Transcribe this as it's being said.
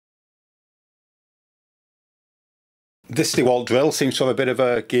This Dewalt drill seems to have a bit of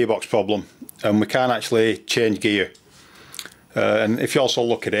a gearbox problem, and we can't actually change gear. And if you also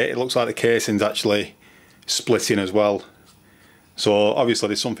look at it, it looks like the casing's actually splitting as well. So obviously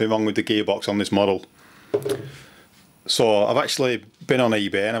there's something wrong with the gearbox on this model. So I've actually been on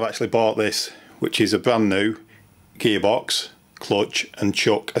eBay and I've actually bought this, which is a brand new gearbox, clutch and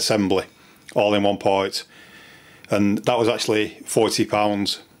chuck assembly, all in one part. And that was actually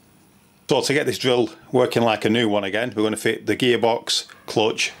 £40. So to get this drill working like a new one again, we're going to fit the gearbox,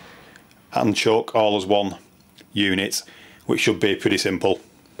 clutch and chuck all as one unit, which should be pretty simple.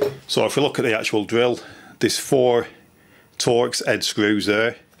 So if we look at the actual drill, there's 4 Torx head screws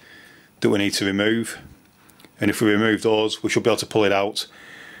there that we need to remove, and if we remove those we should be able to pull it out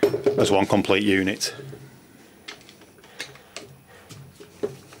as one complete unit.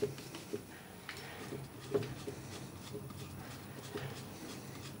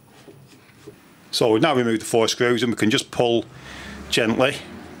 So we've now removed the 4 screws, and we can just pull gently,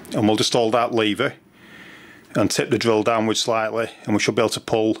 and we'll just hold that lever and tip the drill downwards slightly, and we should be able to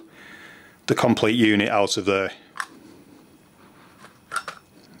pull the complete unit out of there.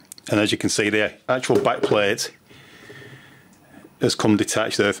 And as you can see, the actual back plate has come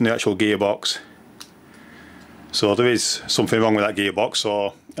detached there from the actual gearbox. So there is something wrong with that gearbox,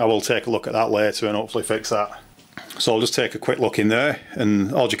 so I will take a look at that later and hopefully fix that. So I'll just take a quick look in there,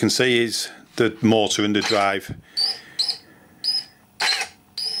 and all you can see is the motor and the drive.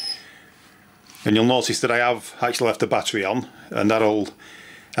 And you'll notice that I have actually left the battery on, and that'll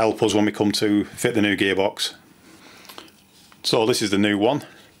help us when we come to fit the new gearbox. So this is the new one,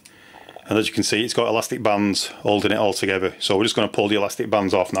 and as you can see it's got elastic bands holding it all together. So we're just going to pull the elastic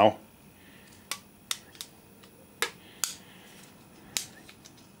bands off now.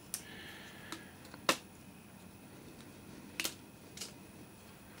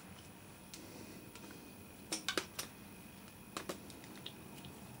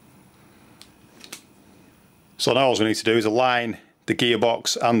 So now all we need to do is align the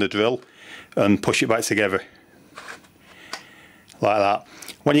gearbox and the drill and push it back together like that.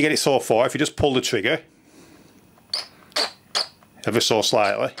 When you get it so far, if you just pull the trigger ever so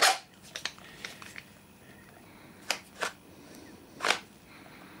slightly,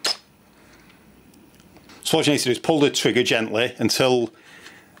 so what you need to do is pull the trigger gently until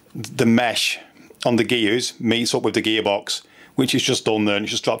the mesh on the gears meets up with the gearbox, which is just done there and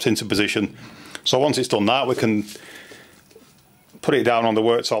it's just dropped into position. So once it's done that, we can put it down on the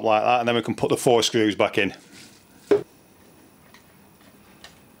worktop like that, and then we can put the 4 screws back in.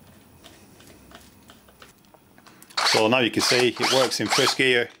 So now you can see it works in first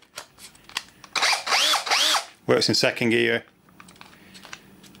gear, works in second gear,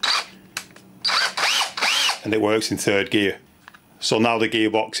 and it works in third gear. So now the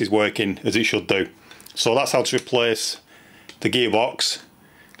gearbox is working as it should do. So that's how to replace the gearbox,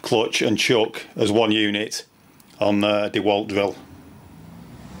 clutch and chuck as one unit on the Dewalt drill.